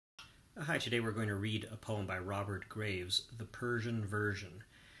Hi, today we're going to read a poem by Robert Graves, The Persian Version.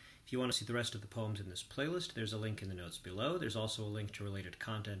 If you want to see the rest of the poems in this playlist, there's a link in the notes below. There's also a link to related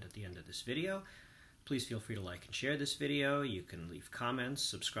content at the end of this video. Please feel free to like and share this video. You can leave comments,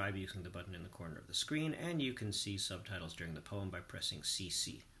 subscribe using the button in the corner of the screen, and you can see subtitles during the poem by pressing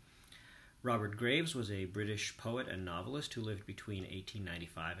CC. Robert Graves was a British poet and novelist who lived between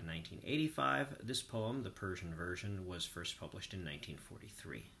 1895 and 1985. This poem, The Persian Version, was first published in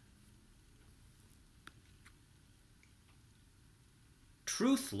 1943.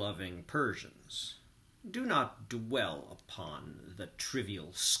 Truth-loving Persians, do not dwell upon the trivial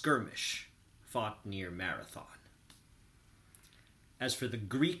skirmish fought near Marathon. As for the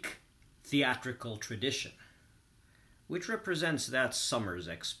Greek theatrical tradition, which represents that summer's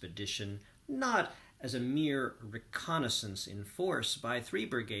expedition not as a mere reconnaissance in force by 3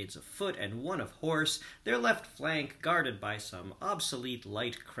 brigades of foot and 1 of horse, their left flank guarded by some obsolete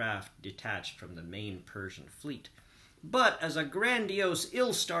light craft detached from the main Persian fleet, but as a grandiose,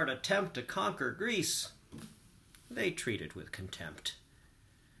 ill-starred attempt to conquer Greece, they treat it with contempt,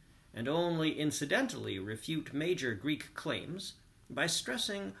 and only incidentally refute major Greek claims by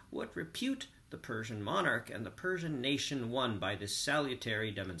stressing what repute the Persian monarch and the Persian nation won by this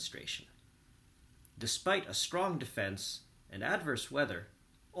salutary demonstration. Despite a strong defense and adverse weather,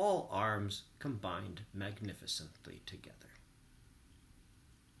 all arms combined magnificently together.